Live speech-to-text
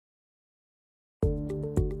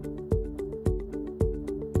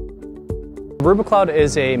Rubikloud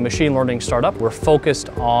is a machine learning startup. We're focused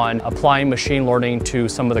on applying machine learning to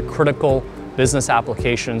some of the critical business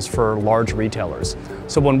applications for large retailers.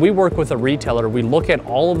 So when we work with a retailer, we look at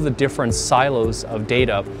all of the different silos of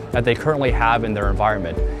data that they currently have in their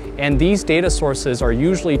environment. And these data sources are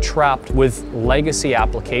usually trapped with legacy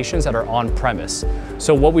applications that are on-premise.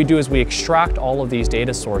 So what we do is we extract all of these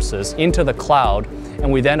data sources into the cloud,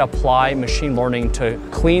 and we then apply machine learning to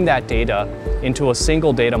clean that data into a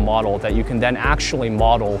single data model that you can then actually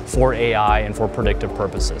model for AI and for predictive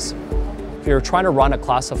purposes. If you're trying to run a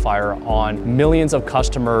classifier on millions of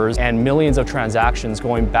customers and millions of transactions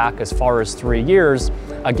going back as far as 3 years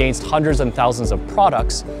against hundreds and thousands of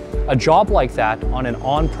products, a job like that on an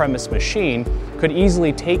on-premise machine could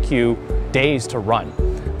easily take you days to run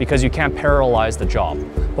because you can't parallelize the job.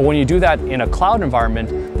 But when you do that in a cloud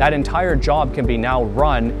environment, that entire job can be now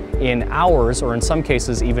run in hours or in some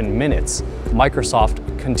cases even minutes. Microsoft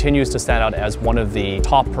continues to stand out as one of the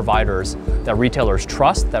top providers that retailers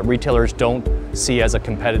trust, that retailers don't see as a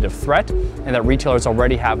competitive threat, and that retailers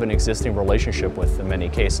already have an existing relationship with in many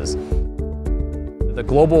cases. The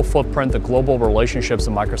global footprint, the global relationships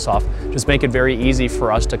of Microsoft just make it very easy for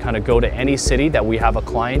us to kind of go to any city that we have a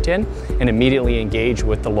client in and immediately engage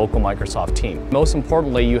with the local Microsoft team. Most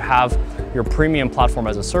importantly, you have your premium platform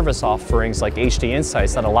as a service offerings like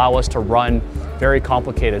HDInsight that allow us to run very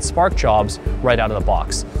complicated Spark jobs right out of the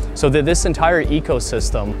box. So that this entire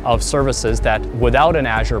ecosystem of services that without an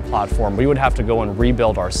Azure platform, we would have to go and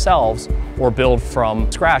rebuild ourselves or build from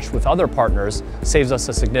scratch with other partners saves us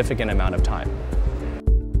a significant amount of time.